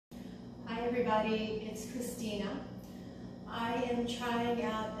everybody, it's Christina. I am trying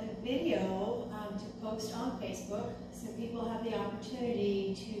out a video to post on Facebook so people have the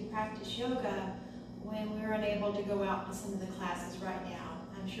opportunity to practice yoga when we're unable to go out to some of the classes right now.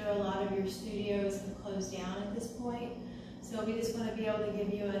 I'm sure a lot of your studios have closed down at this point, so we just want to be able to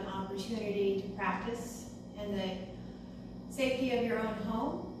give you an opportunity to practice in the safety of your own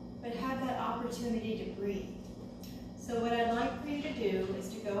home, but have that opportunity to breathe. So what I'd like for you to do is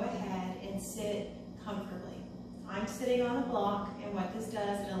to go ahead and sit comfortably. I'm sitting on a block, and what this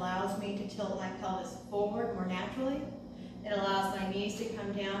does, it allows me to tilt my pelvis forward more naturally. It allows my knees to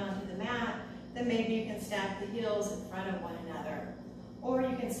come down onto the mat. Then maybe you can stack the heels in front of one another. Or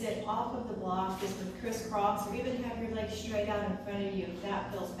you can sit off of the block just with crisscross, or even have your legs straight out in front of you if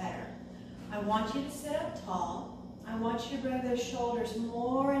that feels better. I want you to sit up tall. I want you to bring those shoulders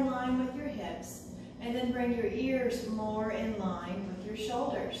more in line with your hips, and then bring your ears more in line with your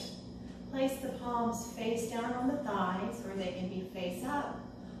shoulders. Place the palms face down on the thighs, or they can be face up.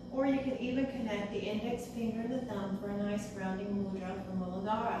 Or you can even connect the index finger and the thumb for a nice grounding mudra for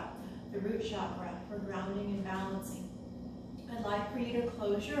Muladhara, the root chakra, for grounding and balancing. I'd like for you to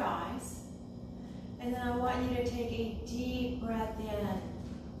close your eyes, and then I want you to take a deep breath in,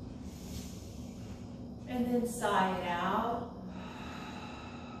 and then sigh it out.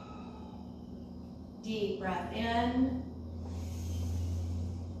 Deep breath in,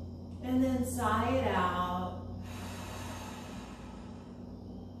 and then sigh it out.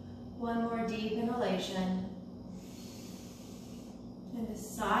 One more deep inhalation, and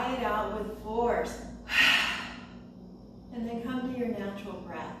just sigh it out with force. And then come to your natural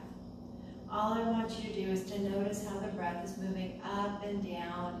breath. All I want you to do is to notice how the breath is moving up and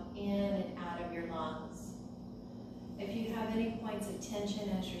down, in and out of your lungs. If you have any points of tension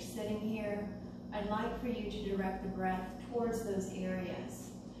as you're sitting here, I'd like for you to direct the breath towards those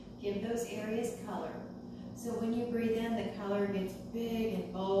areas. Give those areas color. So when you breathe in, the color gets big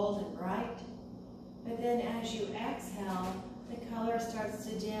and bold and bright. But then as you exhale, the color starts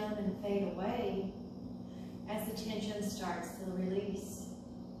to dim and fade away as the tension starts to release.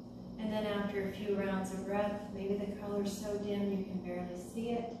 And then after a few rounds of breath, maybe the color's so dim you can barely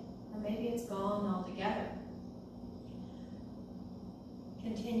see it, or maybe it's gone altogether.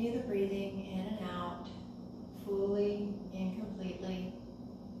 Continue the breathing in and out, fully and completely.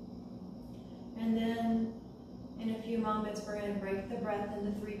 And then in a few moments, we're going to break the breath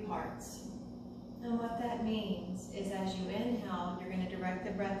into 3 parts. And what that means is as you inhale, you're going to direct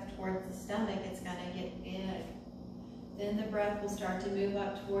the breath towards the stomach. It's going to get big. Then the breath will start to move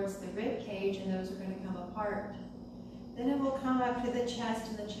up towards the rib cage, and those are going to come apart. Then it will come up to the chest,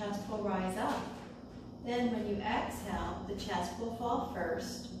 and the chest will rise up. Then when you exhale, the chest will fall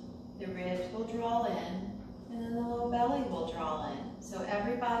first, the ribs will draw in, and then the low belly will draw in. So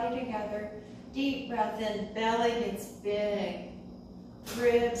everybody together, deep breath in, belly gets big,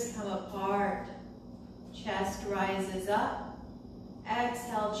 ribs come apart, chest rises up,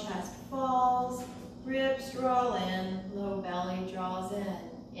 exhale, chest falls, ribs draw in, low belly draws in.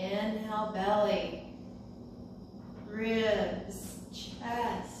 Inhale, belly, ribs,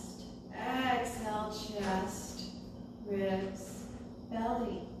 chest. Exhale, chest, ribs,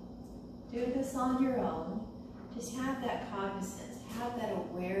 belly. Do this on your own. Just have that cognizance, have that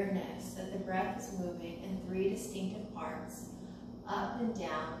awareness that the breath is moving in 3 distinctive parts, up and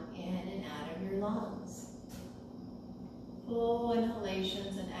down, in and out of your lungs. Full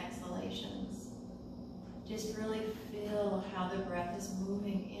inhalations and exhalations. Just really feel how the breath is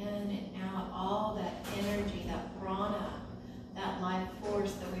moving in and out, all that energy, that prana, that life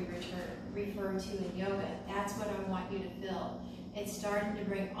force that we refer to in yoga. That's what I want you to feel. It's starting to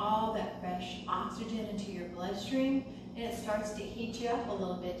bring all that fresh oxygen into your bloodstream, and it starts to heat you up a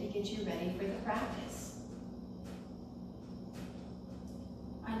little bit to get you ready for the practice.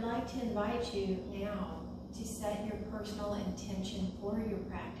 I'd like to invite you now to set your personal intention for your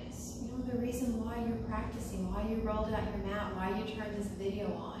practice. You know, the reason why you're practicing, why you rolled out your mat, why you turned this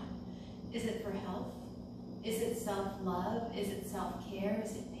video on. Is it for health? Is it self-love? Is it self-care?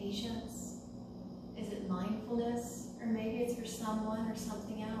 Is it patience? Is it mindfulness? Or maybe it's for someone or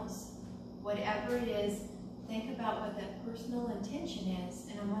something else. Whatever it is, think about what that personal intention is,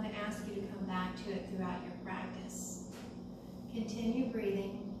 and I want to ask you to come back to it throughout your practice. Continue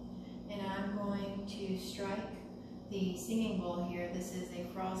breathing, and I'm going to strike the singing bowl here. This is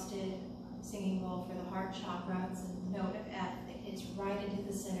a frosted singing bowl for the heart chakra. It's a note of F that hits right into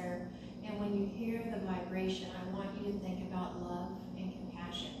the center. And when you hear the vibration, I want you to think about love and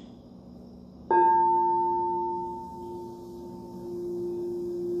compassion.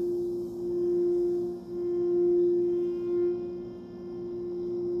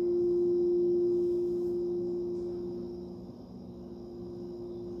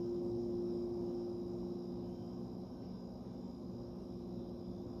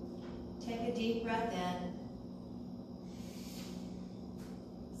 deep breath in.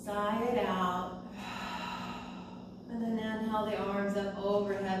 Sigh it out. And then inhale the arms up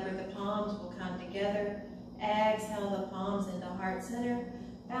overhead where the palms will come together. Exhale the palms into heart center,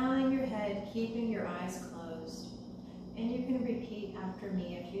 bowing your head, keeping your eyes closed. And you can repeat after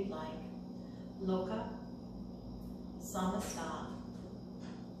me if you'd like. Loka, Samasta,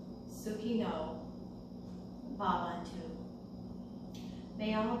 Sukhino, Bhavantu.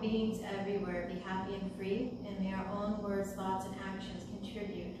 May all beings everywhere be happy and free, and may our own words, thoughts, and actions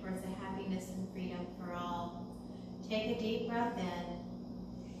contribute towards the happiness and freedom for all. Take a deep breath in.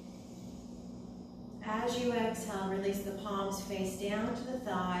 As you exhale, release the palms face down to the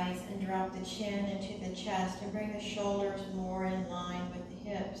thighs and drop the chin into the chest and bring the shoulders more in line with the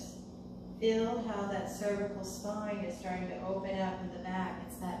hips. Feel how that cervical spine is starting to open up in the back.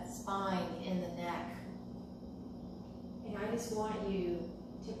 It's that spine in the neck. And I just want you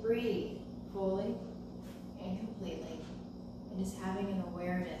to breathe fully and completely, and just having an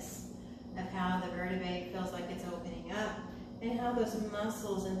awareness of how the vertebrae feels like it's opening up, and how those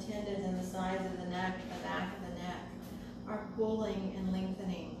muscles and tendons in the sides of the neck, the back of the neck, are pulling and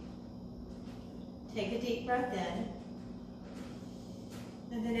lengthening. Take a deep breath in.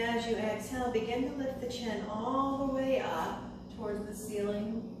 And then as you exhale, begin to lift the chin all the way up towards the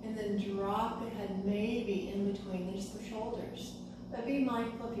ceiling, and then drop the head maybe in between just the shoulders. But be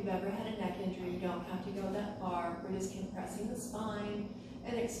mindful, if you've ever had a neck injury, you don't have to go that far. We're just compressing the spine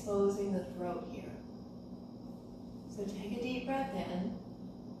and exposing the throat here. So take a deep breath in.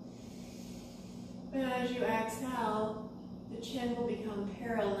 And as you exhale, the chin will become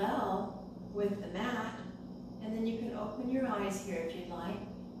parallel with the mat. And then you can open your eyes here if you'd like.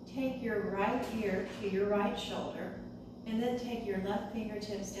 Take your right ear to your right shoulder, and then take your left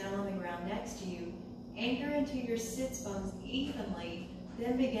fingertips down on the ground next to you. Anchor into your sits bones evenly,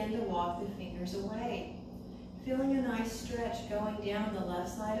 then begin to walk the fingers away. Feeling a nice stretch going down the left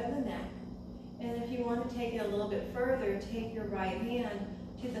side of the neck. And if you want to take it a little bit further, take your right hand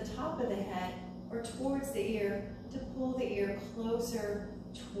to the top of the head or towards the ear to pull the ear closer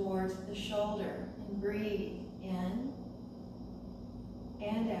towards the shoulder. And breathe in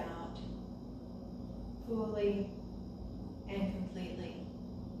and out, fully and completely.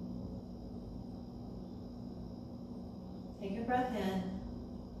 Take a breath in.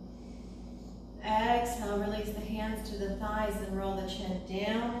 Exhale, release the hands to the thighs and roll the chin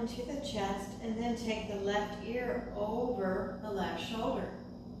down into the chest, and then take the left ear over the left shoulder.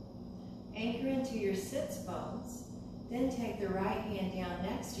 Anchor into your sits bones, then take the right hand down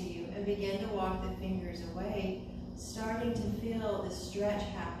next to you and begin to walk the fingers away, starting to feel the stretch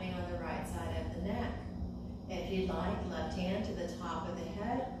happening on the right side of the neck. If you'd like, left hand to the top of the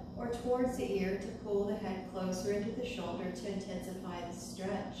head or towards the ear to pull the head closer into the shoulder to intensify the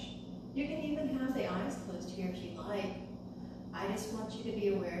stretch. You can even have the eyes closed here if you'd like. I just want you to be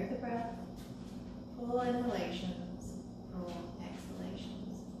aware of the breath. Full inhalations, full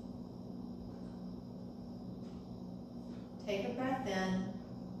exhalations. Take a breath in.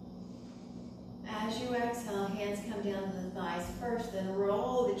 As you exhale, hands come down to the thighs first, then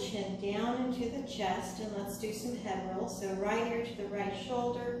roll the chin down into the chest, and let's do some head rolls. So right ear to the right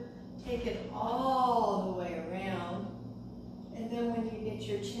shoulder, take it all the way around. And then when you get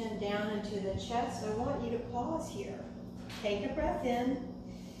your chin down into the chest, I want you to pause here. Take a breath in.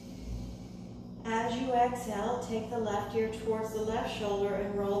 As you exhale, take the left ear towards the left shoulder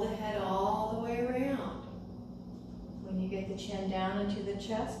and roll the head all the way around. When you get the chin down into the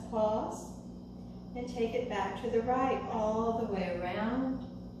chest, pause. And take it back to the right, all the way around.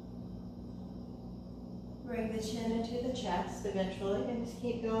 Bring the chin into the chest eventually, and just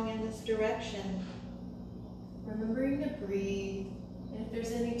keep going in this direction. Remembering to breathe, and if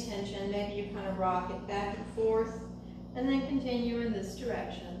there's any tension, maybe you kind of rock it back and forth, and then continue in this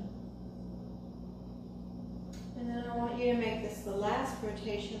direction. And then I want you to make this the last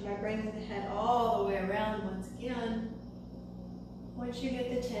rotation by bringing the head all the way around once again. Once you get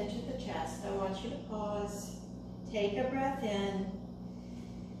the tension to the chest, I want you to pause. Take a breath in.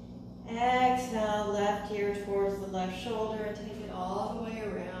 Exhale, left ear towards the left shoulder and take it all the way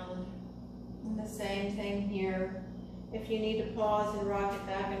around. And the same thing here. If you need to pause and rock it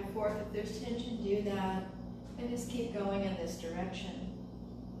back and forth, if there's tension, do that. And just keep going in this direction.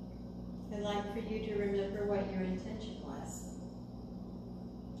 I'd like for you to remember what your intention was.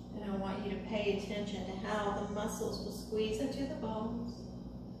 And I want you to pay attention to how the muscles will squeeze into the bones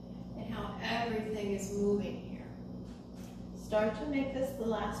and how everything is moving here. Start to make this the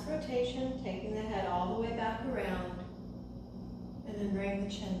last rotation, taking the head all the way back around. And then bring the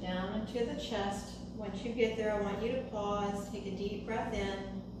chin down into the chest. Once you get there, I want you to pause, take a deep breath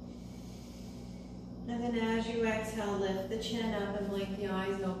in. And then as you exhale, lift the chin up and blink the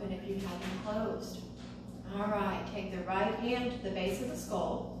eyes open if you have them closed. All right, take the right hand to the base of the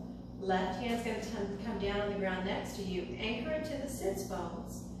skull. Left hand's going to come down on the ground next to you. Anchor into the sits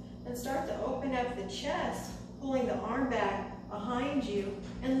bones. And start to open up the chest, pulling the arm back behind you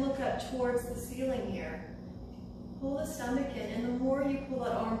and look up towards the ceiling here. Pull the stomach in, and the more you pull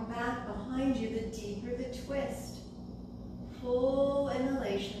that arm back behind you, the deeper the twist. Full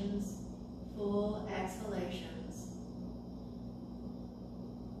inhalations, full exhalations.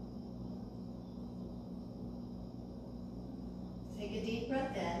 Take a deep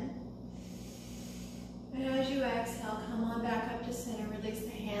breath in. And as you exhale, come on back up to center. Release the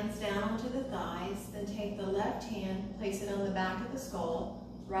hands down onto the thighs. Then take the left hand, place it on the back of the skull.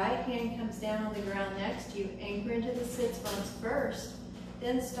 Right hand comes down on the ground next to you. Anchor into the sits bones first.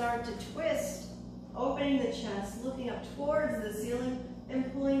 Then start to twist, opening the chest, looking up towards the ceiling,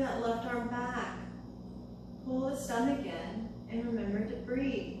 and pulling that left arm back. Pull the stomach in, and remember to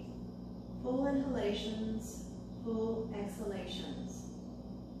breathe. Full inhalations, full exhalations.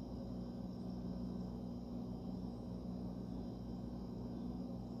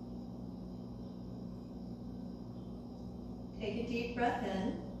 Take a deep breath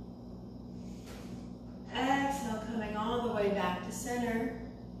in. Exhale, coming all the way back to center.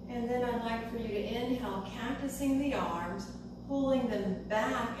 And then I'd like for you to inhale, cactusing the arms, pulling them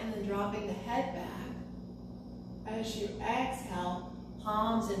back, and then dropping the head back. As you exhale,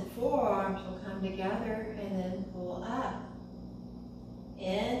 palms and forearms will come together and then pull up.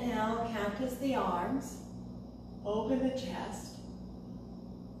 Inhale, cactus the arms, open the chest.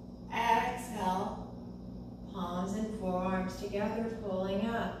 Exhale, palms and forearms together, pulling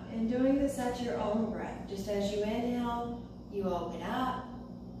up. And doing this at your own breath. Just as you inhale, you open up.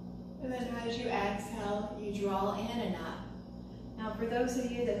 And then as you exhale, you draw in and up. Now for those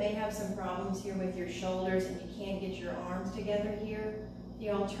of you that may have some problems here with your shoulders and you can't get your arms together here, the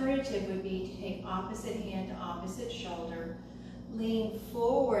alternative would be to take opposite hand to opposite shoulder. Lean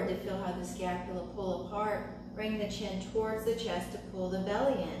forward to feel how the scapula pull apart. Bring the chin towards the chest to pull the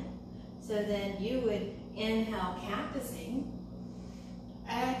belly in. So then you would inhale, cactusing.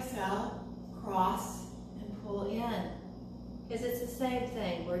 Exhale, cross and pull in. Because it's the same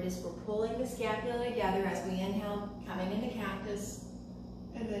thing. We're pulling the scapula together as we inhale, coming into cactus.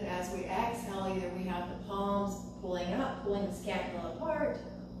 And then as we exhale, either we have the palms pulling up, pulling the scapula apart,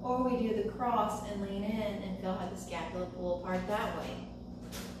 or we do the cross and lean in and feel how the scapula pull apart that way.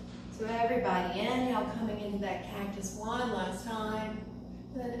 So everybody, inhale, coming into that cactus one last time.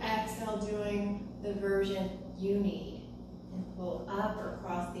 Then exhale, doing the version you need. And pull up or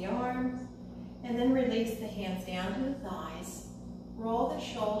across the arms. And then release the hands down to the thighs. Roll the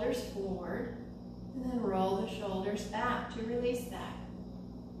shoulders forward. And then roll the shoulders back to release that.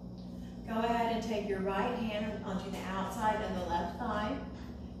 Go ahead and take your right hand onto the outside of the left thigh.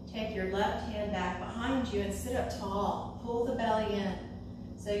 Take your left hand back behind you and sit up tall. Pull the belly in.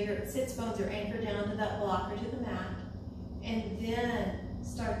 So your sits bones are anchored down to that block or to the mat. And then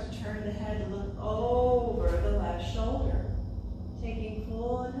start to turn the head and look over the left shoulder. Taking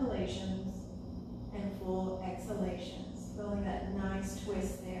full inhalations and full exhalations. Feeling that nice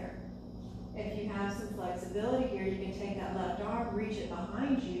twist there. If you have some flexibility here, you can take that left arm, reach it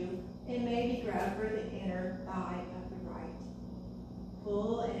behind you, and maybe grab for the inner thigh of the right.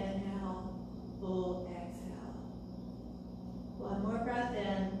 Full inhale, full exhale. One more breath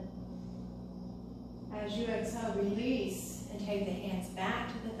in. As you exhale, release and take the hands back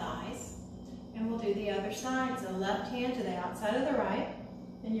to the thighs. And we'll do the other side. So left hand to the outside of the right.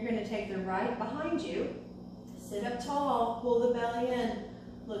 And you're going to take the right behind you. Sit up tall, pull the belly in,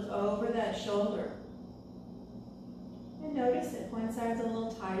 look over that shoulder. And notice if one side's a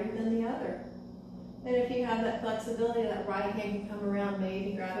little tighter than the other. And if you have that flexibility, that right hand can come around,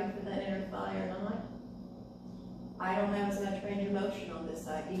 maybe grabbing for that inner thigh or not. I don't have as much range of motion on this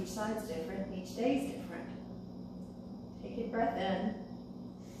side. Each side's different, each day's different. Take a breath in.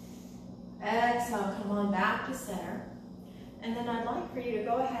 Exhale, come on back to center. And then I'd like for you to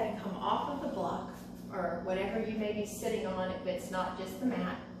go ahead and come off of the block, or whatever you may be sitting on if it's not just the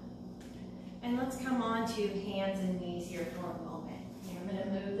mat. And let's come on to hands and knees here for a moment. And I'm going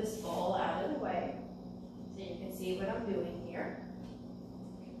to move this bowl out of the way so you can see what I'm doing here.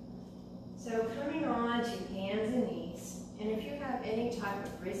 So coming on to hands and knees, and if you have any type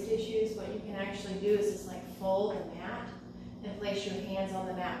of wrist issues, what you can actually do is just like fold the mat and place your hands on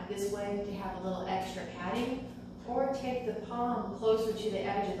the mat this way to have a little extra padding, or take the palm closer to the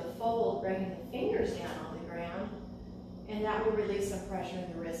edge of the fold, bringing the fingers down on the ground, and that will release some pressure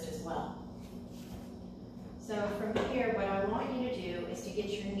in the wrist as well. So from here, what I want you to do is to get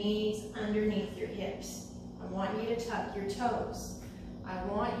your knees underneath your hips. I want you to tuck your toes. I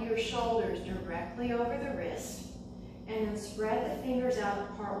want your shoulders directly over the wrist, and then spread the fingers out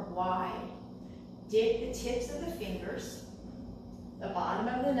apart wide. Dig the tips of the fingers, the bottom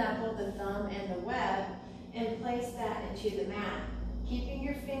of the knuckle, the thumb, and the web, and place that into the mat. Keeping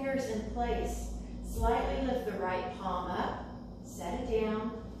your fingers in place, slightly lift the right palm up, set it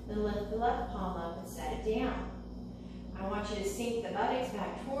down, then lift the left palm up and set it down. I want you to sink the buttocks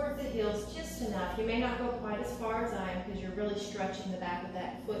back towards the heels just enough. You may not go quite as far as I am because you're really stretching the back of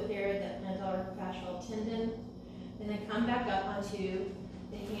that foot there, that plantar fascial tendon. And then come back up onto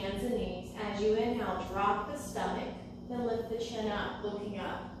the hands and knees. As you inhale, drop the stomach, then lift the chin up, looking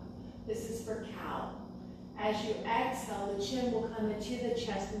up. This is for cow. As you exhale, the chin will come into the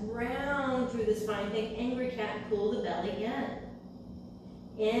chest, round through the spine. Think angry cat and pull the belly in.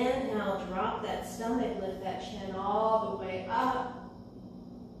 Inhale, drop that stomach, lift that chin all the way up.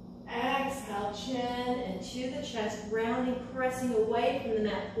 Exhale, chin into the chest, rounding, pressing away from the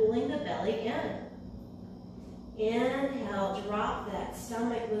mat, pulling the belly in. Inhale, drop that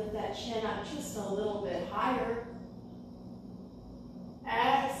stomach, lift that chin up just a little bit higher.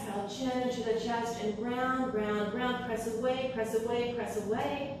 Exhale, chin into the chest and round, round, round. Press away, press away, press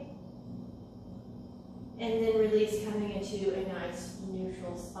away. And then release, coming into a nice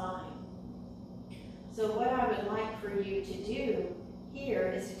neutral spine. So what I would like for you to do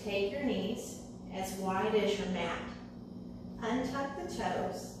here is to take your knees as wide as your mat. Untuck the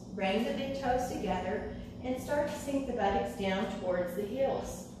toes, bring the big toes together, and start to sink the buttocks down towards the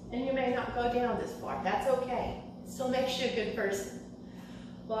heels. And you may not go down this far, that's okay. It still makes you a good person.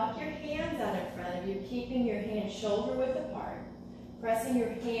 Block your hands out in front of you, keeping your hands shoulder width apart. Pressing your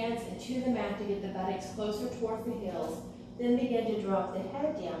hands into the mat to get the buttocks closer towards the heels. Then begin to drop the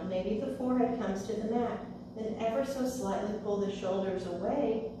head down. Maybe the forehead comes to the mat. Then ever so slightly pull the shoulders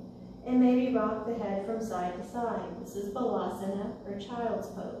away and maybe rock the head from side to side. This is Balasana or Child's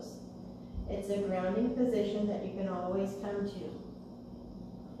Pose. It's a grounding position that you can always come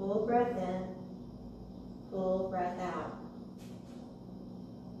to. Full breath in, full breath out.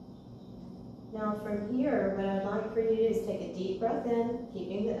 Now from here, what I'd like for you to do is take a deep breath in,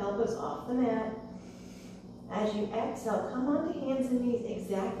 keeping the elbows off the mat. As you exhale, come onto hands and knees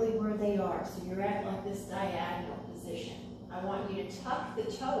exactly where they are. So you're at like this diagonal position. I want you to tuck the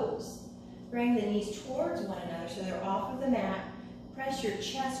toes. Bring the knees towards one another so they're off of the mat. Press your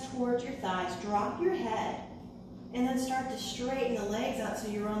chest towards your thighs. Drop your head. And then start to straighten the legs out so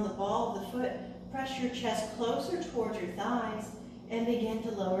you're on the ball of the foot. Press your chest closer towards your thighs. And begin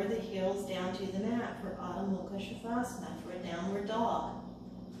to lower the heels down to the mat for Adho Mukha Shavasana, for a downward dog.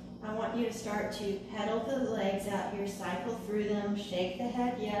 I want you to start to pedal the legs out here, cycle through them, shake the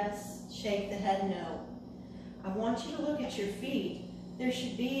head yes, shake the head no. I want you to look at your feet. There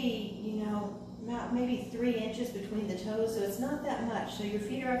should be, about maybe 3 inches between the toes, so it's not that much. So your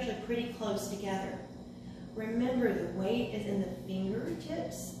feet are actually pretty close together. Remember, the weight is in the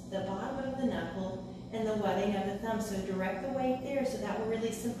fingertips, the bottom of the knuckle, and the webbing of the thumb. So direct the weight there so that will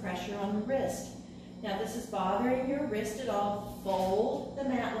release some pressure on the wrist. Now, if this is bothering your wrist at all, fold the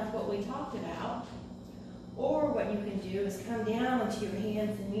mat like what we talked about. Or what you can do is come down onto your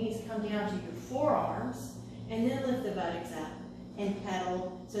hands and knees, come down to your forearms, and then lift the buttocks up and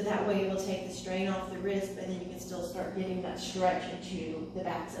pedal. So that way it will take the strain off the wrist, but then you can still start getting that stretch into the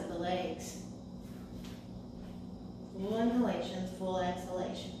backs of the legs. Full inhalations, full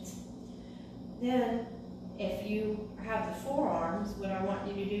exhalations. Then, if you have the forearms, what I want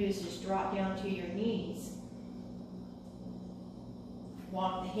you to do is just drop down to your knees.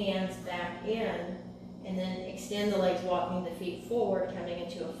 Walk the hands back in, and then extend the legs, walking the feet forward, coming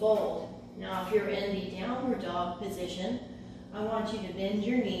into a fold. Now, if you're in the downward dog position, I want you to bend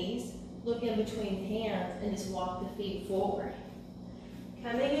your knees, look in between the hands, and just walk the feet forward.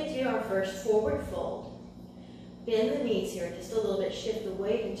 Coming into our first forward fold. Bend the knees here just a little bit, shift the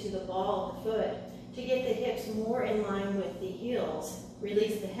weight into the ball of the foot to get the hips more in line with the heels.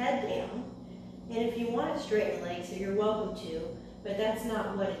 Release the head down, and if you want to straighten the legs, so you're welcome to, but that's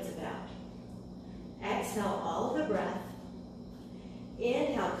not what it's about. Exhale all of the breath.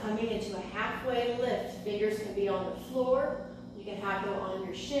 Inhale, coming into a halfway lift. Fingers can be on the floor. You can have them on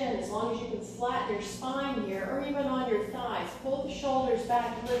your shin, as long as you can flatten your spine here, or even on your thighs. Pull the shoulders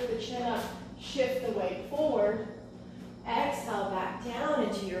back, lift the chin up. Shift the weight forward. Exhale back down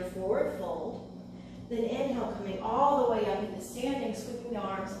into your forward fold. Then inhale, coming all the way up into standing, sweeping the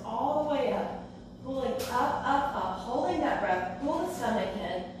arms all the way up. Pulling up, up, up, holding that breath. Pull the stomach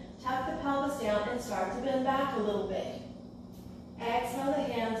in. Tuck the pelvis down and start to bend back a little bit. Exhale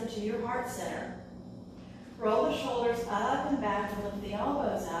the hands into your heart center. Roll the shoulders up and back and lift the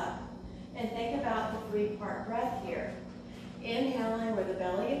elbows up. And think about the three-part breath here. Inhaling where the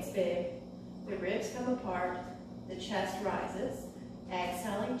belly gets big, the ribs come apart, the chest rises.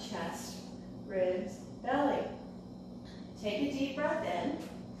 Exhaling, chest, ribs, belly. Take a deep breath in.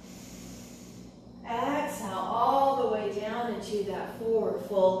 Exhale all the way down into that forward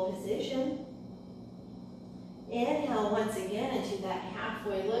fold position. Inhale once again into that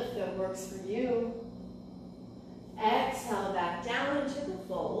halfway lift that works for you. Exhale back down into the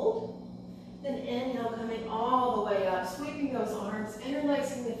fold. Then inhale, coming all the way up, sweeping those arms,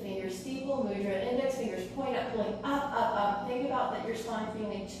 interlacing the fingers, steeple mudra, index fingers point up, pulling up, up, up. Think about that your spine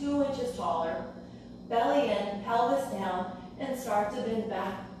feeling 2 inches taller. Belly in, pelvis down, and start to bend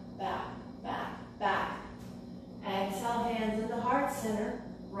back, back, back, back. Exhale, hands in the heart center.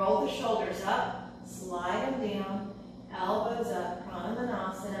 Roll the shoulders up, slide them down, elbows up, Prana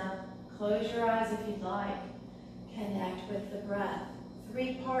Manasana. Close your eyes if you'd like. Connect with the breath.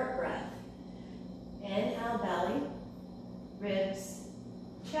 Three-part breath. Inhale, belly, ribs,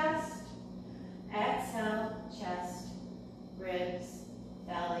 chest. Exhale, chest, ribs,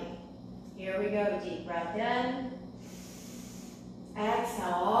 belly. Here we go, deep breath in.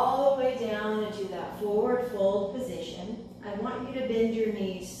 Exhale all the way down into that forward fold position. I want you to bend your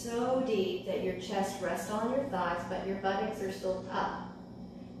knees so deep that your chest rests on your thighs, but your buttocks are still up.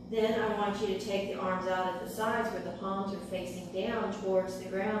 Then I want you to take the arms out at the sides where the palms are facing down towards the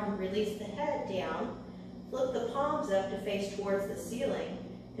ground. Release the head down. Flip the palms up to face towards the ceiling.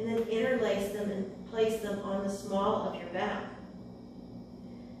 And then interlace them and place them on the small of your back.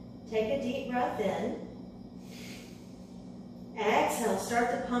 Take a deep breath in. Exhale,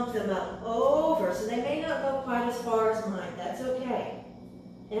 start to pump them up over. So they may not go quite as far as mine. That's okay.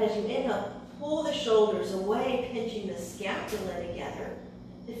 And as you inhale, pull the shoulders away, pinching the scapula together,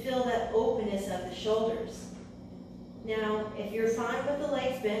 to feel that openness of the shoulders. Now, if you're fine with the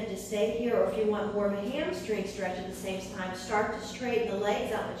legs bent, just stay here, or if you want more of a hamstring stretch at the same time, start to straighten the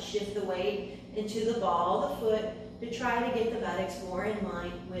legs out and shift the weight into the ball of the foot to try to get the buttocks more in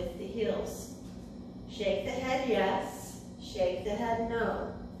line with the heels. Shake the head yes, shake the head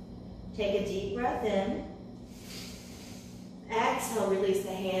no. Take a deep breath in. Exhale, release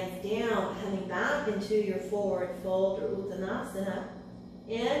the hands down, coming back into your forward fold or Uttanasana.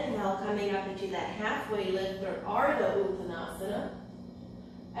 Inhale, coming up into that halfway lift or Ardha Uttanasana.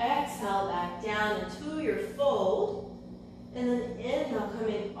 Exhale, back down into your fold. And then inhale,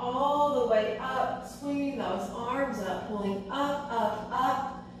 coming all the way up, swinging those arms up, pulling up, up,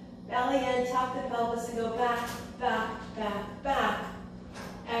 up. Belly in, tuck the pelvis and go back, back, back, back.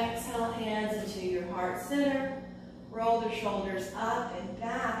 Exhale, hands into your heart center. Roll the shoulders up and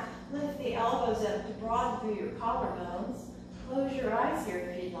back. Lift the elbows up to broaden through your collarbones. Close your eyes here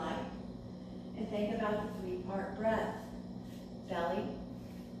if you'd like. And think about the three-part breath. Belly,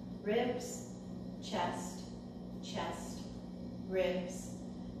 ribs, chest, chest, ribs,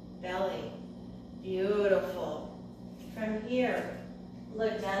 belly. Beautiful. From here,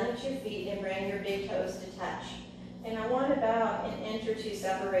 look down at your feet and bring your big toes to touch. And I want about an inch or two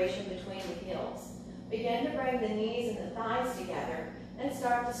separation between the heels. Begin to bring the knees and the thighs together and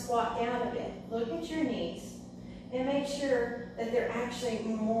start to squat down a bit. Look at your knees and make sure that they're actually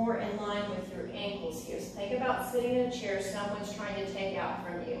more in line with your ankles here. So think about sitting in a chair someone's trying to take out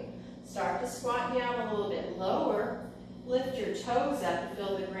from you. Start to squat down a little bit lower. Lift your toes up to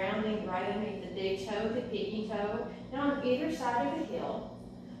feel the grounding right underneath the big toe, the peeking toe. Now on either side of the heel,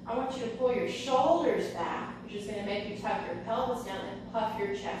 I want you to pull your shoulders back, which is going to make you tuck your pelvis down and puff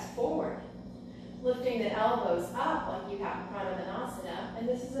your chest forward. Lifting the elbows up like you have Prana Manasana, and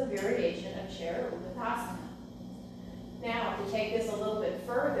this is a variation of Chair Uttanasana. Now, to take this a little bit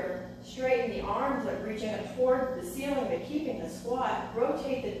further, straighten the arms up, reaching up toward the ceiling, but keeping the squat.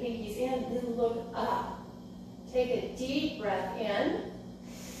 Rotate the pinkies in, then look up. Take a deep breath in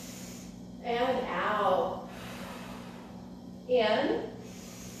and out. In,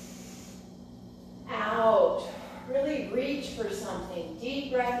 out. Really reach for something.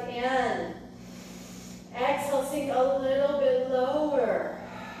 Deep breath in. Exhale, sink a little bit lower.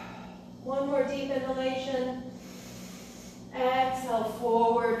 One more deep inhalation. Exhale,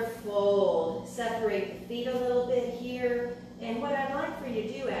 forward fold. Separate the feet a little bit here. And what I'd like for you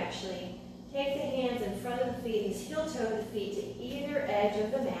to do actually, take the hands in front of the feet, these heel-toe the feet to either edge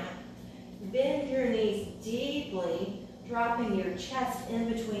of the mat. Bend your knees deeply, dropping your chest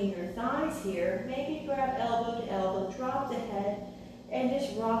in between your thighs here. Maybe grab elbow to elbow, drop the head, and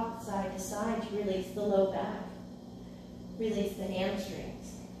just rock side to side to release the low back. Release the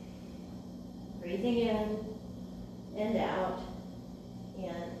hamstrings. Breathing in and out,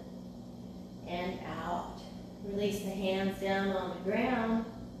 in and out.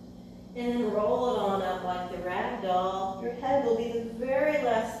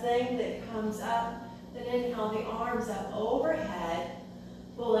 chest thing that comes up. Then inhale the arms up overhead,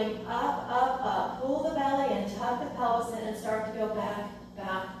 pulling up, up, up. Pull the belly and tuck the pelvis in and start to go back,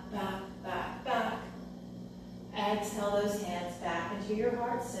 back, back, back, back. Exhale those hands back into your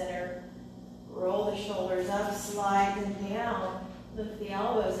heart center. Roll the shoulders up, slide them down. Lift the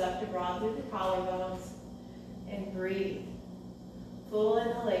elbows up to draw through the collarbones. And breathe. Full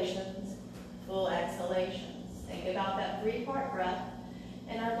inhalations, full exhalations. Think about that 3-part breath.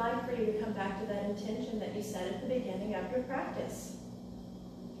 And I'd like for you to come back to that intention that you set at the beginning of your practice.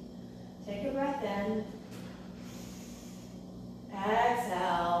 Take a breath in.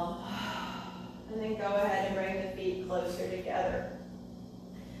 Exhale. And then go ahead and bring the feet closer together.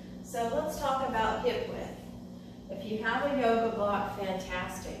 So let's talk about hip width. If you have a yoga block,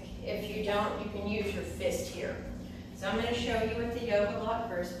 fantastic. If you don't, you can use your fist here. So I'm going to show you with the yoga block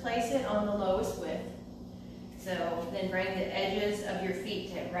first. Place it on the lowest width. So then bring the edges of your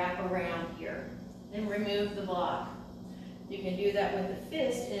feet to wrap around here. Then remove the block. You can do that with the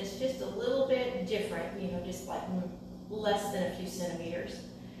fist, and it's just a little bit different, you know, just like less than a few centimeters.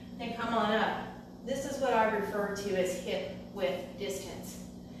 Then come on up. This is what I refer to as hip width distance.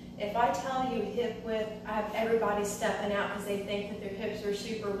 If I tell you hip width, I have everybody stepping out because they think that their hips are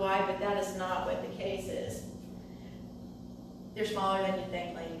super wide, but that is not what the case is. They're smaller than you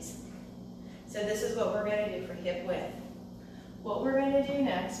think, ladies. So this is what we're going to do for hip width. What we're going to do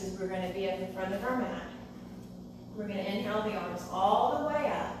next is we're going to be up in front of our mat. We're going to inhale the arms all the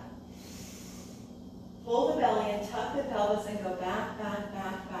way up. Pull the belly and tuck the pelvis and go back, back,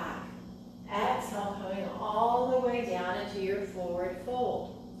 back, back. Exhale, coming all the way down into your forward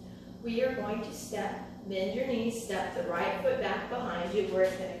fold. We are going to step, bend your knees, step the right foot back behind you where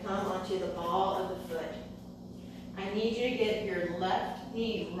it's going to come onto the ball of the foot. I need you to get your left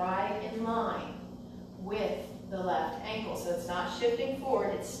knee right in line with the left ankle. So it's not shifting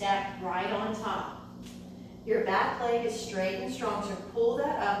forward, it's stacked right on top. Your back leg is straight and strong, so pull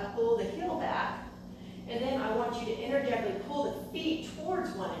that up, pull the heel back. And then I want you to energetically pull the feet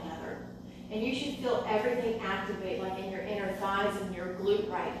towards one another. And you should feel everything activate, like in your inner thighs and your glute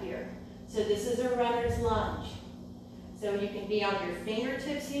right here. So this is a runner's lunge. So you can be on your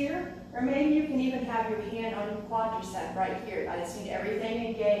fingertips here, or maybe you can even have your hand on your quadricep right here. I just need everything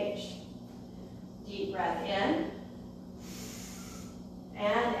engaged. Deep breath in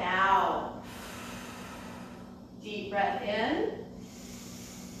and out. Deep breath in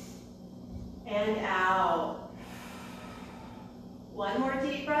and out. One more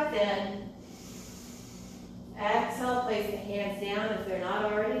deep breath in. Exhale, place the hands down if they're not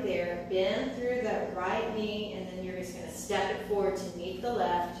already there. Bend through that right knee, and then you're just going to step it forward to meet the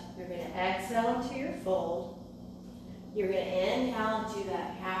left. You're going to exhale into your fold. You're going to inhale into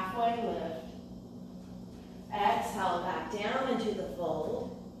that halfway lift. Exhale back down into the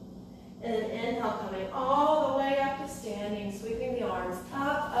fold. And then inhale, coming all the way up to standing, sweeping the arms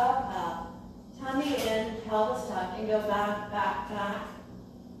up, up, up. Tummy in, pelvis tucked, and go back, back, back.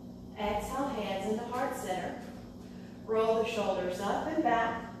 Exhale, hands into heart center. Roll the shoulders up and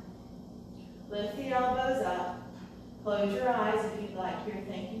back. Lift the elbows up. Close your eyes if you'd like. You're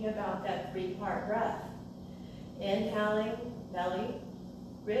thinking about that 3-part breath. Inhaling, belly,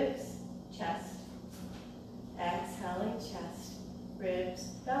 ribs, chest. Exhaling, chest, ribs,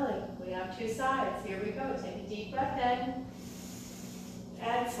 belly. We have 2 sides. Here we go. Take a deep breath in.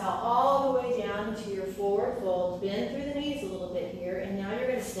 Exhale all the way down into your forward fold. Bend through the knees a little bit here. And now you're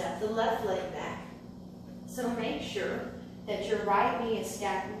going to step the left leg back. So make sure that your right knee is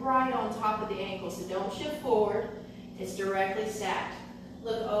stacked right on top of the ankle. So don't shift forward. It's directly stacked.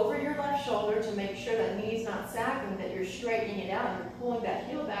 Look over your left shoulder to make sure that knee's not sagging, that you're straightening it out. You're pulling that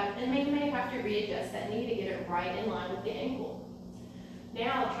heel back. And you may have to readjust that knee to get it right in line with the ankle.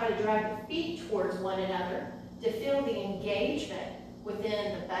 Now try to drag the feet towards one another to feel the engagement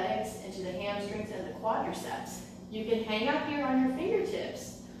within the buttocks, into the hamstrings and the quadriceps. You can hang up here on your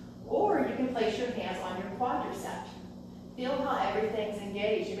fingertips, or you can place your hands on your quadricep. Feel how everything's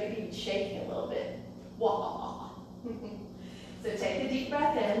engaged. You may be shaking a little bit. Wah. So take a deep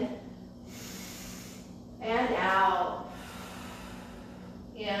breath in and out.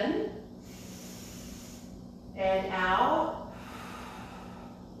 In and out.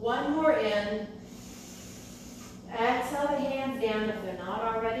 One more in. Exhale the hands down if they're not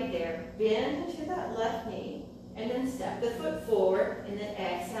already there. Bend into that left knee and then step the foot forward and then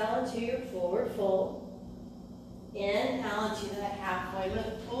exhale into your forward fold. Inhale into that halfway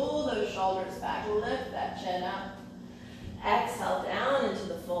lift. Pull those shoulders back. Lift that chin up. Exhale down into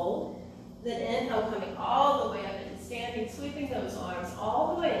the fold. Then inhale coming all the way up into standing, sweeping those arms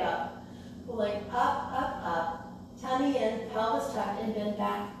all the way up. Pulling up, up, up. tummy in, pelvis tucked, and bend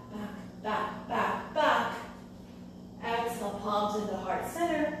back, back, back, back, back. Exhale, palms into heart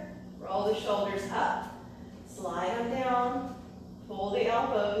center. Roll the shoulders up. Slide them down. Pull the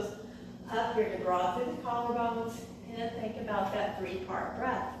elbows up here to draw through the collarbones. And think about that three-part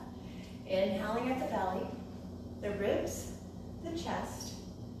breath. Inhaling at the belly, the ribs, the chest.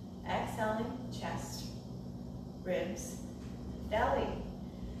 Exhaling, chest, ribs, belly.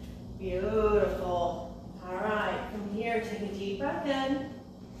 Beautiful. All right, from here, take a deep breath in.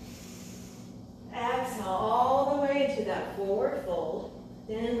 Exhale all the way into that forward fold.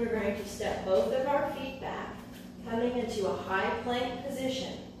 Then we're going to step both of our feet back, coming into a high plank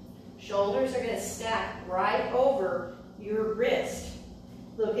position. Shoulders are going to stack right over your wrist.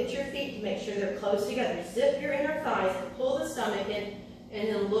 Look at your feet to make sure they're close together. Zip your inner thighs and pull the stomach in, and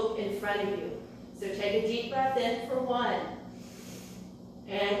then look in front of you. So take a deep breath in for 1,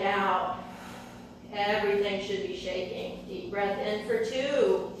 and out. Everything should be shaking. Deep breath in for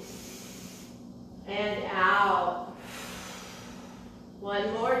 2, and out.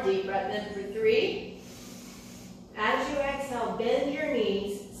 1 more, deep breath in for 3. As you exhale, bend your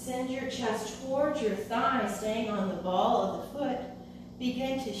knees, send your chest towards your thighs, staying on the ball of the foot.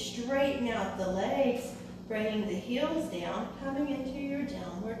 Begin to straighten out the legs, bringing the heels down, coming into your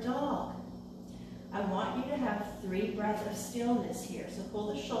downward dog. I want you to have 3 breaths of stillness here. So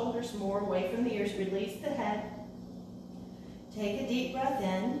pull the shoulders more away from the ears, release the head. Take a deep breath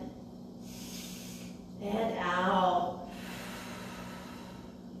in and out.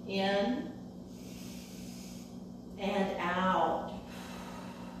 In and out.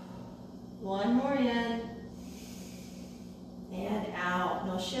 1 more in and out.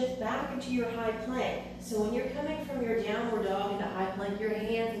 Now shift back into your high plank. So when you're coming from your downward dog into high plank, your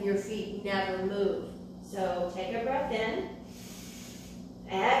hands and your feet never move. So take a breath in.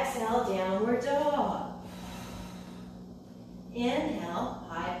 Exhale, downward dog. Inhale,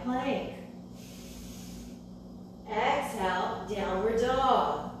 high plank. Exhale, downward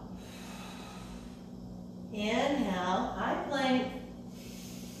dog. Inhale, high plank.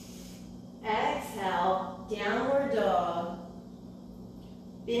 Exhale, downward dog.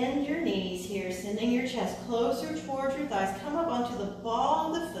 Bend your knees here, sending your chest closer towards your thighs. Come up onto the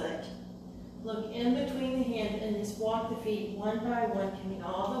ball of the foot. Look in between the hands and just walk the feet one by one, coming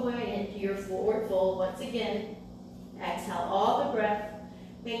all the way into your forward fold. Once again, exhale all the breath.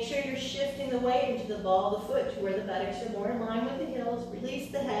 Make sure you're shifting the weight into the ball of the foot to where the buttocks are more in line with the heels.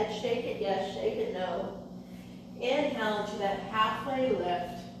 Release the head, shake it yes, shake it no. Inhale into that halfway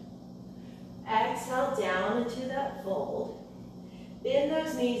lift. Exhale down into that fold. Bend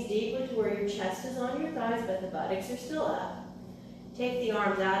those knees deeply to where your chest is on your thighs, but the buttocks are still up. Take the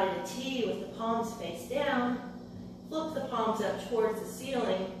arms out at a T with the palms face down. Flip the palms up towards the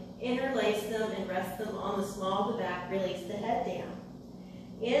ceiling. Interlace them and rest them on the small of the back. Release the head down.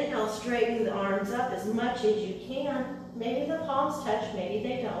 Inhale, straighten the arms up as much as you can. Maybe the palms touch, maybe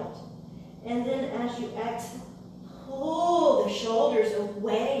they don't. And then as you exhale, pull the shoulders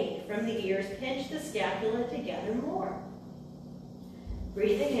away from the ears. Pinch the scapula together more.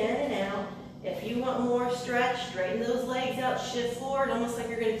 Breathing in and out. If you want more stretch, straighten those legs out, shift forward, almost like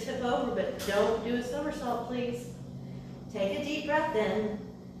you're going to tip over, but don't do a somersault, please. Take a deep breath in.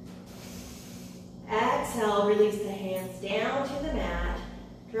 Exhale, release the hands down to the mat.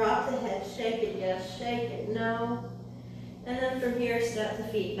 Drop the head, shake it yes, shake it no. And then from here, step the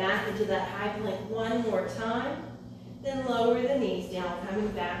feet back into that high plank 1 more time. Then lower the knees down, coming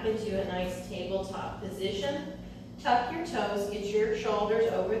back into a nice tabletop position. Tuck your toes, get your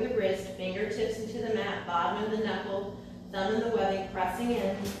shoulders over the wrist, fingertips into the mat, bottom of the knuckle, thumb in the webbing, pressing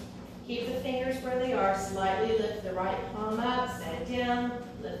in. Keep the fingers where they are, slightly lift the right palm up, set it down,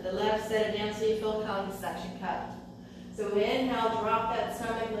 lift the left, set it down so you feel kind of a suction cup. So inhale, drop that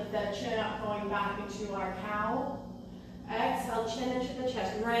stomach, lift that chin up, going back into our cow. Exhale, chin into the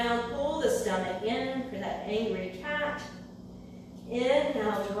chest, round, pull the stomach in for that angry cat.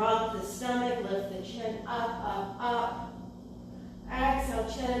 Inhale, drop the stomach, lift the chin up, up, up. Exhale,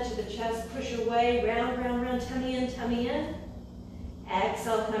 chin into the chest, push away, round, round, round, tummy in, tummy in.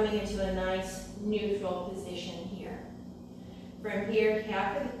 Exhale, coming into a nice neutral position here. From here,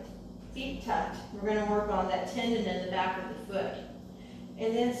 calf of the feet tucked. We're going to work on that tendon in the back of the foot.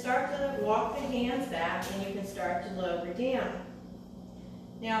 And then start to walk the hands back, and you can start to lower down.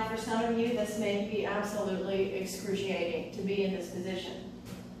 Now, for some of you, this may be absolutely excruciating to be in this position.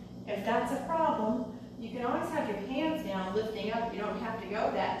 If that's a problem, you can always have your hands down, lifting up. You don't have to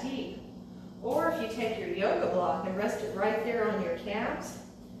go that deep. Or if you take your yoga block and rest it right there on your calves,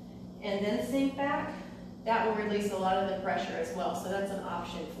 and then sink back, that will release a lot of the pressure as well. So that's an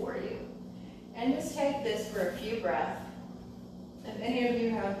option for you. And just take this for a few breaths. If any of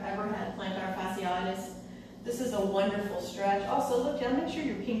you have ever had plantar fasciitis, this is a wonderful stretch. Also, look down, make sure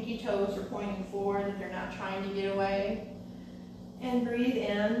your pinky toes are pointing forward, that they're not trying to get away. And breathe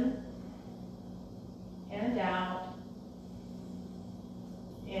in and out.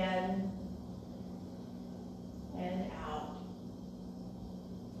 In and out.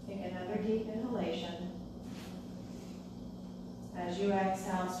 Take another deep inhalation. As you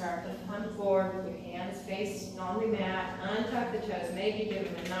exhale, start to come forward with your hands facing on the mat. Untuck the toes, maybe give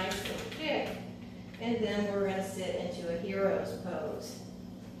them a nice little kick. And then we're going to sit into a hero's pose.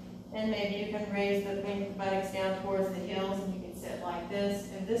 And maybe you can raise the buttocks down towards the heels and you can sit like this.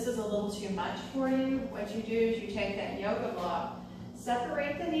 If this is a little too much for you, what you do is you take that yoga block,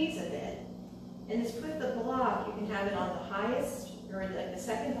 separate the knees a bit, and just put the block, you can have it on the highest, or like the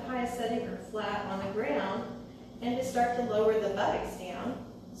second to highest setting, or flat on the ground, and just start to lower the buttocks down.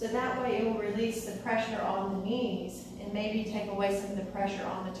 So that way it will release the pressure on the knees and maybe take away some of the pressure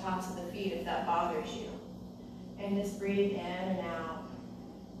on the tops of the feet if that bothers you. And just breathe in and out.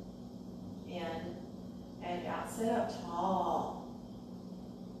 In and out. Sit up tall.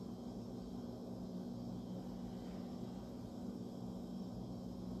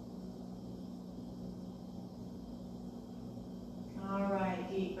 All right,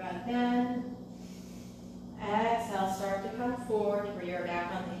 deep breath in. Exhale, start to come forward where you're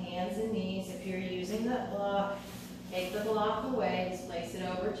back on the hands and knees. If you're using that block, take the block away, just place it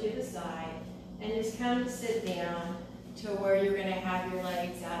over to the side, and just come to sit down to where you're going to have your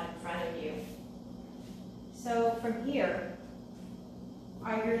legs out in front of you. So from here,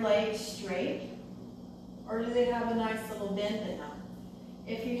 are your legs straight, or do they have a nice little bend in them?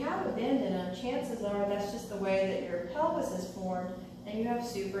 If you have a bend in them, chances are that's just the way that your pelvis is formed, and you have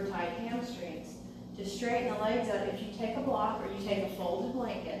super tight hamstrings. To straighten the legs out, if you take a block or you take a folded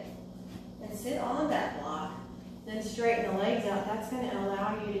blanket and sit on that block, then straighten the legs out, that's going to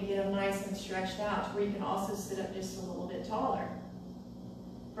allow you to get them nice and stretched out to where you can also sit up just a little bit taller.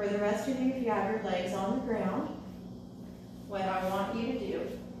 For the rest of you, if you have your legs on the ground, what I want you to do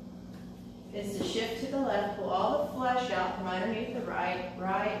is to shift to the left, pull all the flesh out from underneath the right,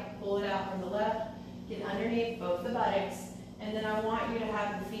 pull it out from the left, get underneath both the buttocks, and then I want you to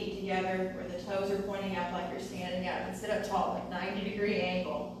have the feet together where the toes are pointing up like you're standing up, and sit up tall, like 90-degree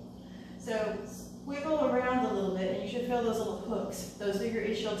angle. So wiggle around a little bit, and you should feel those little hooks. Those are your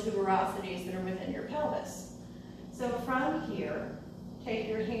ischial tuberosities that are within your pelvis. So from here, take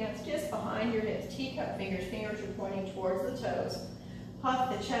your hands just behind your hips, teacup fingers, fingers are pointing towards the toes.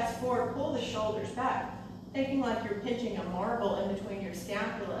 Puff the chest forward, pull the shoulders back, thinking like you're pinching a marble in between your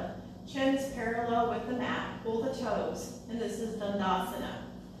scapula. Chin is parallel with the mat, pull the toes, and this is Dandasana.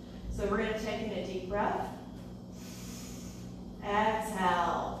 So we're going to take in a deep breath.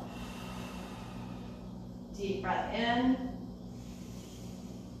 Exhale. Deep breath in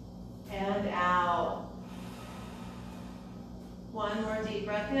and out. One more deep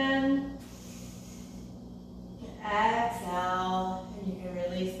breath in. Exhale, and you can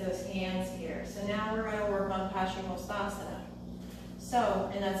release those hands here. So now we're going to work on Paschimottanasana.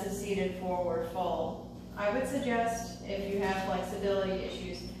 So, and that's a seated forward fold. I would suggest, if you have flexibility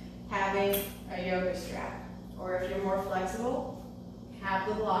issues, having a yoga strap. Or if you're more flexible, have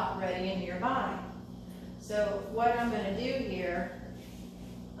the block ready and nearby. So what I'm going to do here,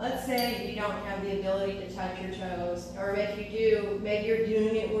 let's say you don't have the ability to touch your toes, or if you do, maybe you're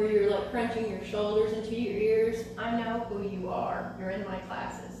doing it where you're like crunching your shoulders into your ears. I know who you are. You're in my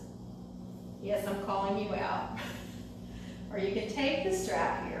classes. Yes, I'm calling you out. Or you can take the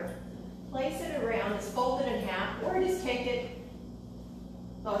strap here, place it around, just fold it in half, or just take it,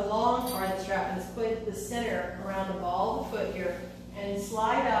 the long part of the strap, and just put the center around the ball of the foot here, and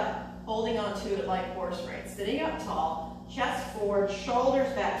slide up, holding onto it like horse reins. Sitting up tall, chest forward,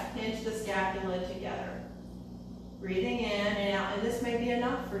 shoulders back, pinch the scapula together. Breathing in and out, and this may be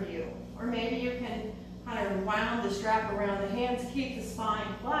enough for you. Or maybe you can kind of wound the strap around the hands, keep the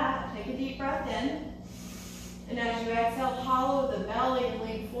spine flat, take a deep breath in. And as you exhale, hollow the belly and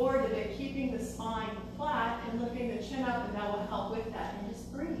lean forward a bit, keeping the spine flat and lifting the chin up, and that will help with that. And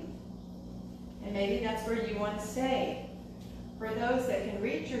just breathe. And maybe that's where you want to stay. For those that can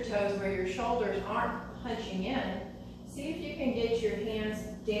reach your toes where your shoulders aren't punching in, see if you can get your hands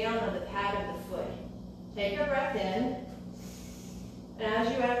down on the pad of the foot. Take a breath in. And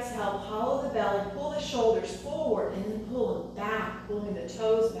as you exhale, hollow the belly, pull the shoulders forward, and then pull them back, pulling the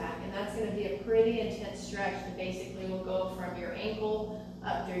toes back. And that's going to be a pretty intense stretch that basically will go from your ankle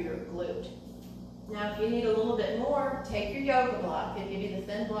up through your glute. Now, if you need a little bit more, take your yoga block. It can be the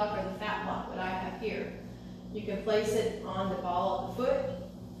thin block or the fat block that I have here. You can place it on the ball of the foot,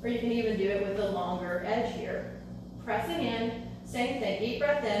 Or you can even do it with the longer edge here. Pressing in, same thing, deep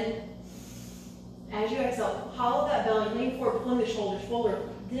breath in. As you exhale, hollow that belly, lean forward, pulling the shoulders forward,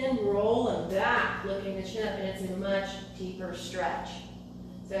 then rolling back, lifting the chin up, and it's a much deeper stretch.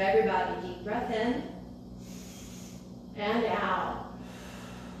 So everybody, deep breath in and out.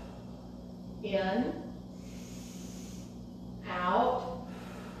 In, out.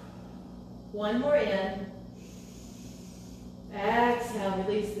 One more in. Exhale,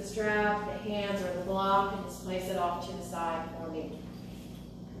 release the strap, the hands or the block, and just place it off to the side for me.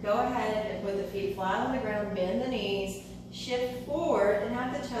 Go ahead and put the feet flat on the ground, bend the knees, shift forward, and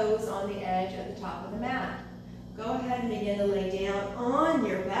have the toes on the edge of the top of the mat. Go ahead and begin to lay down on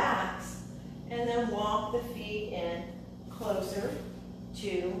your backs, and then walk the feet in closer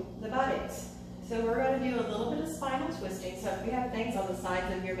to the buttocks. So we're going to do a little bit of spinal twisting. So if you have things on the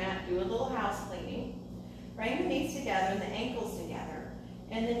sides of your mat, do a little house cleaning. Bring the knees together and the ankles together.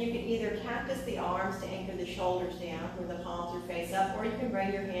 And then you can either cactus the arms to anchor the shoulders down where the palms are face up, or you can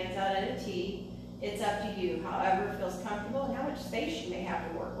bring your hands out at a T. It's up to you, however it feels comfortable and how much space you may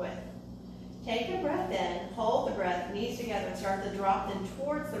have to work with. Take a breath in, hold the breath, knees together, and start to drop them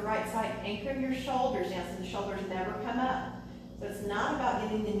towards the right side. Anchor your shoulders down so the shoulders never come up. So it's not about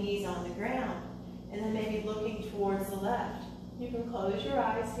getting the knees on the ground. And then maybe looking towards the left. You can close your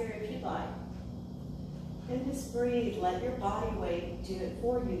eyes here if you'd like. And just breathe. Let your body weight do it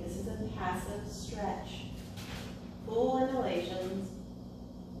for you. This is a passive stretch. Full inhalations,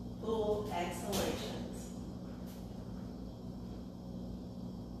 full exhalations.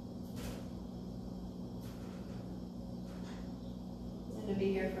 I'm going to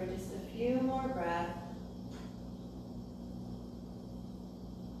be here for just a few more breaths.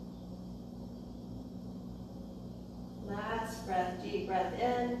 Last breath, deep breath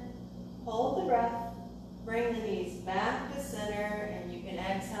in. Hold the breath. Bring the knees back to center, and you can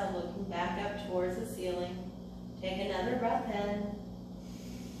exhale looking back up towards the ceiling. Take another breath in.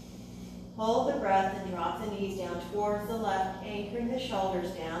 Hold the breath and drop the knees down towards the left, anchoring the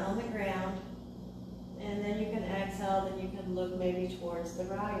shoulders down on the ground. And then you can exhale, then you can look maybe towards the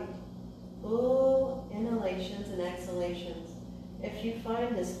right. Full inhalations and exhalations. If you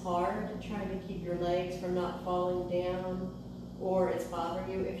find this hard, trying to keep your legs from not falling down, or it's bothering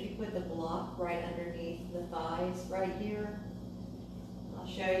you, if you put the block right underneath the thighs right here, I'll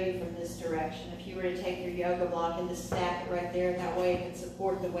show you from this direction. If you were to take your yoga block and just stack it right there, that way it can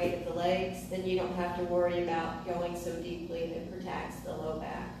support the weight of the legs, then you don't have to worry about going so deeply that it protects the low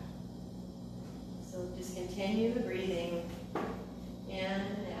back. So just continue the breathing in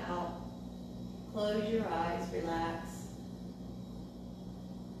and out. Close your eyes, relax.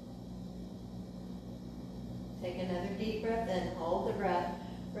 Take another deep breath in, hold the breath.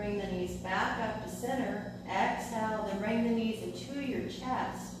 Bring the knees back up to center. Exhale, then bring the knees into your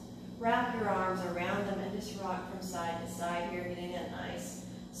chest. Wrap your arms around them and just rock from side to side here, getting a nice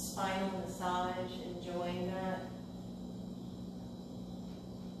spinal massage, enjoying that.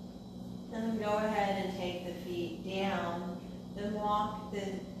 And then go ahead and take the feet down. Then walk the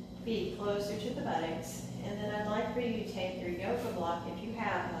feet closer to the buttocks. And then I'd like for you to take your yoga block, if you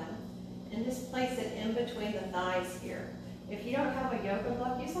have one, and just place it in between the thighs here. If you don't have a yoga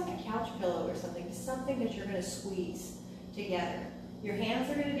block, use like a couch pillow or something, just something that you're going to squeeze together. Your hands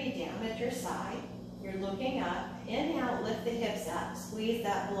are going to be down at your side. You're looking up. Inhale, lift the hips up. Squeeze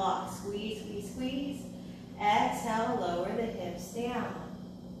that block. Squeeze, squeeze, squeeze. Exhale, lower the hips down.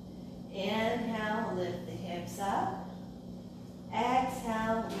 Inhale, lift the hips up.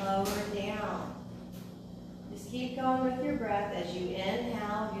 Exhale, lower down. Just keep going with your breath. As you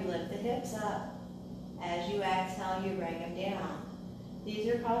inhale, you lift the hips up. As you exhale, you bring them down. These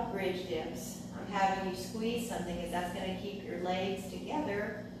are called bridge dips. I'm having you squeeze something because that's going to keep your legs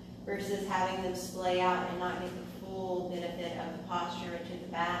together versus having them splay out and not get the full benefit of the posture into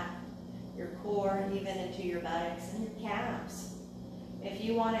the back, your core, even into your buttocks and your calves. If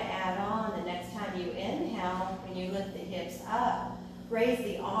you want to add on, the next time you inhale, when you lift the hips up, raise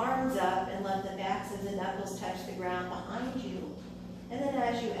the arms up and let the backs of the knuckles touch the ground behind you. And then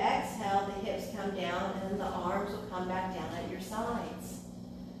as you exhale, the hips come down and then the arms will come back down at your sides.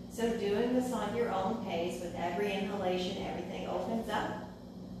 So doing this on your own pace, with every inhalation, everything opens up.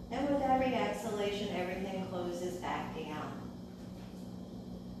 And with every exhalation, everything closes back down.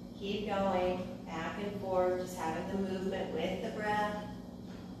 Keep going back and forth, just having the movement with the breath.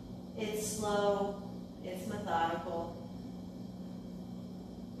 It's slow, it's methodical.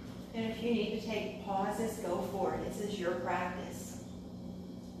 And if you need to take pauses, go for it. This is your practice.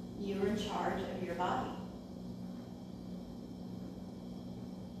 You're in charge of your body.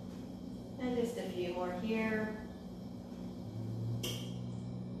 And just a few more here.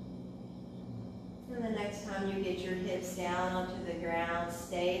 next time you get your hips down onto the ground,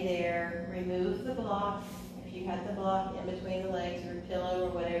 stay there. Remove the block. If you had the block in between the legs or a pillow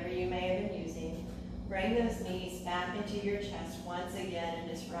or whatever you may have been using, bring those knees back into your chest once again and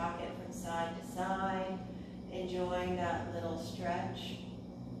just rock it from side to side, enjoying that little stretch.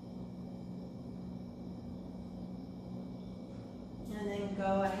 And then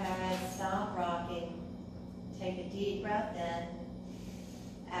go ahead, stop rocking. Take a deep breath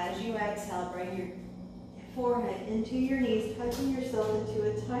in. As you exhale, bring your forehead into your knees, touching yourself into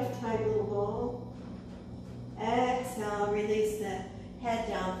a tight, tight little ball. Exhale, release the head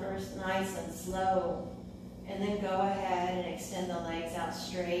down first, nice and slow. And then go ahead and extend the legs out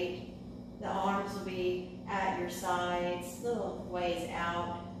straight. The arms will be at your sides, little ways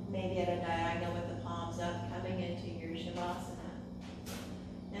out, maybe at a diagonal with the palms up, coming into your Shavasana.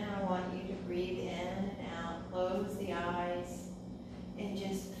 Now I want you to breathe in and out, close the eyes, and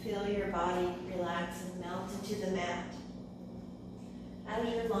just feel your body relax and melt into the mat. As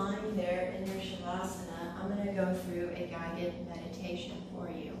you're lying there in your Shavasana, I'm going to go through a guided meditation for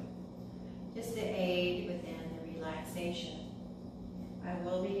you, just to aid within the relaxation. I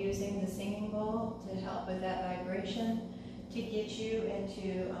will be using the singing bowl to help with that vibration, to get you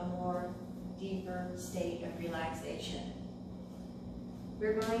into a more deeper state of relaxation.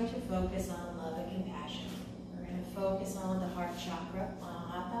 We're going to focus on love and compassion. We're going to focus on the heart chakra,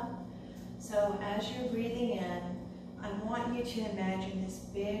 on Hatha. So as you're breathing in, I want you to imagine this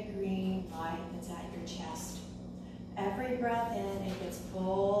big green light that's at your chest. Every breath in, it gets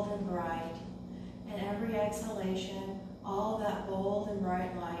bold and bright. And every exhalation, all that bold and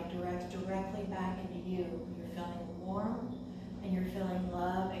bright light directs directly back into you. You're feeling warm, and you're feeling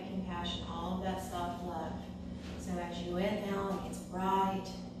love and compassion, all of that self-love. So as you inhale, it gets bright.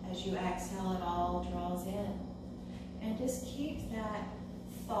 As you exhale, it all draws in. And just keep that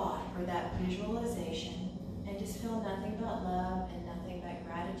thought or that visualization, and just feel nothing but love and nothing but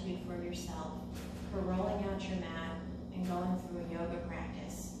gratitude for yourself for rolling out your mat and going through a yoga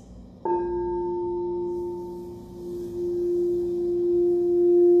practice.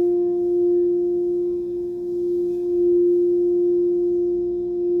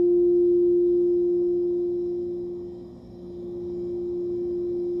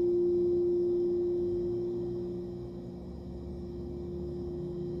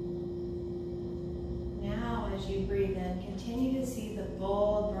 As you breathe in, continue to see the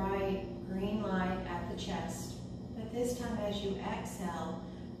bold, bright green light at the chest. But this time as you exhale,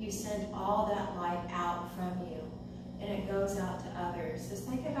 you send all that light out from you, and it goes out to others. So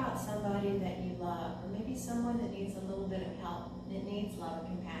think about somebody that you love, or maybe someone that needs a little bit of help, that needs love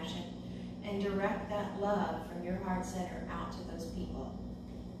and compassion, and direct that love from your heart center out to those people.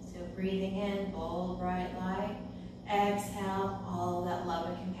 So breathing in, bold, bright light. Exhale, all that love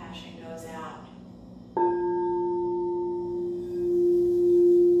and compassion goes out.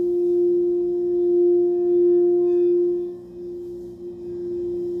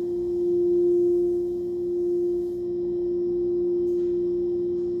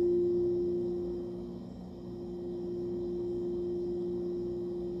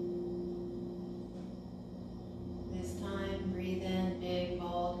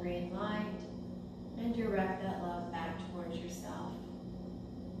 Direct that love back towards yourself.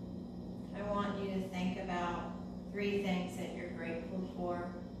 I want you to think about 3 things that you're grateful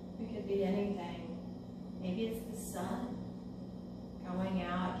for. It could be anything. Maybe it's the sun going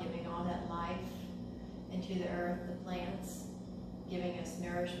out, giving all that life into the earth, the plants, giving us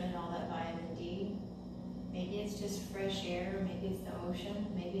nourishment, all that vitamin D. Maybe it's just fresh air. Maybe it's the ocean.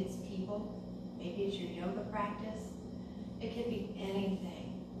 Maybe it's people. Maybe it's your yoga practice. It could be anything.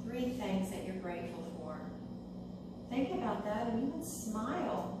 3 things that you're grateful for. Think about that and even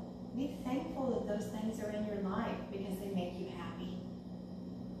smile. Be thankful that those things are in your life because they make you happy.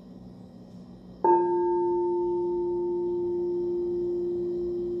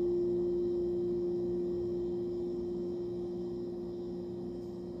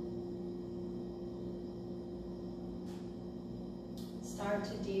 Start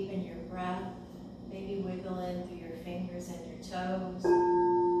to deepen your breath. Maybe wiggle in through your fingers and your toes.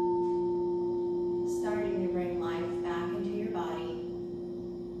 Starting to bring life back into your body.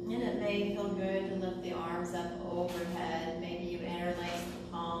 And it may feel good to lift the arms up overhead. Maybe you interlace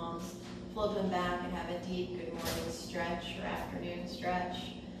the palms, flip them back and have a deep good morning stretch or afternoon stretch.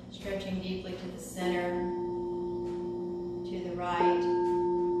 Stretching deeply to the center, to the right,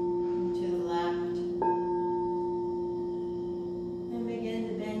 to the left. And begin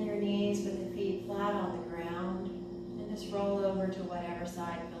to bend your knees with the feet flat on the ground. And just roll over to whatever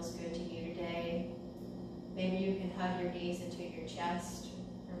side feels good to you today. Maybe you can hug your knees into your chest,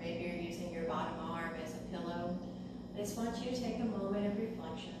 or maybe you're using your bottom arm as a I just want you to take a moment of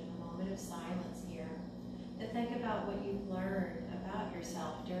reflection, a moment of silence here, to think about what you've learned about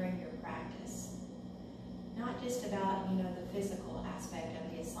yourself during your practice. Not just about, the physical aspect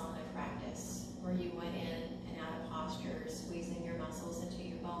of the asana practice, where you went in and out of posture, squeezing your muscles into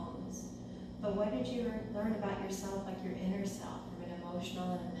your bones. But what did you learn about yourself, like your inner self, from an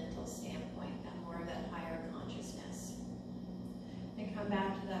emotional and a mental standpoint, that more of that higher consciousness? And come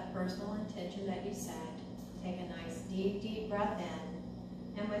back to that personal intention that you set. Take a nice deep, deep breath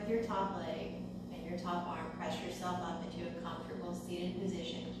in, and with your top leg and your top arm, press yourself up into a comfortable seated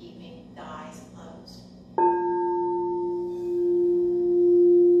position, keeping the eyes closed.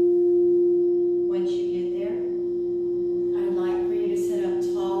 Once you get there, I'd like for you to sit up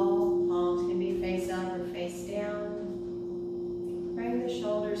tall. Palms can be face up or face down. Bring the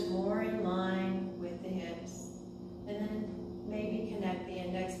shoulders more in line with the hips. And then maybe connect the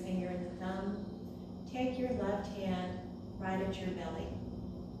index finger and the thumb. Take your left hand right at your belly.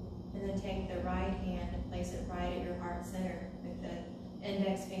 And then take the right hand and place it right at your heart center with the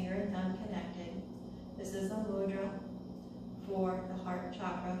index finger and thumb connected. This is a mudra for the heart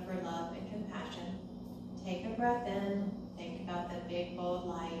chakra, for love and compassion. Take a breath in. Think about the big, bold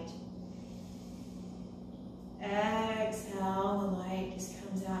light. Exhale, the light just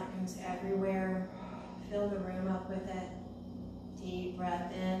comes out. It comes everywhere. Fill the room up with it. Deep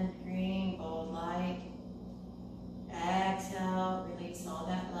breath in, green, bold light. Exhale, release all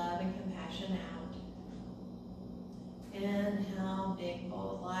that love and compassion out. Inhale, big,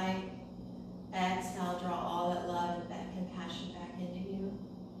 bold light. Exhale, draw all that love and that compassion back into you.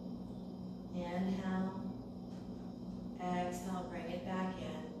 Inhale. Exhale, bring it back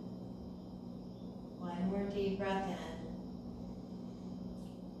in. One more deep breath in.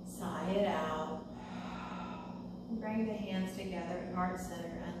 Sigh it out. Bring the hands together at heart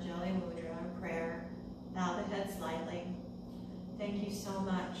center, Anjali Mudra, and prayer. Bow the head slightly. Thank you so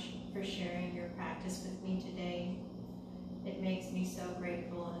much for sharing your practice with me today. It makes me so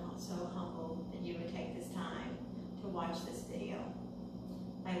grateful and so humbled that you would take this time to watch this video.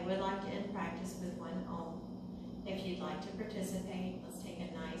 I would like to end practice with one Om. If you'd like to participate, let's take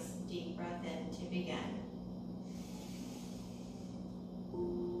a nice deep breath in to begin.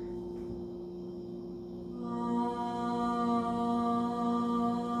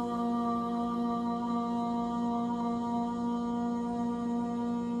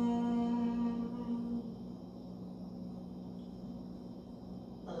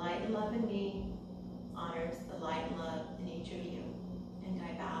 The light and love in me honors the light and love in each of you, and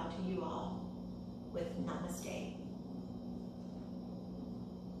I bow to you all with namaste.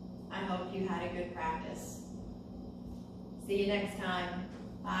 I hope you had a good practice. See you next time.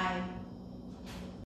 Bye.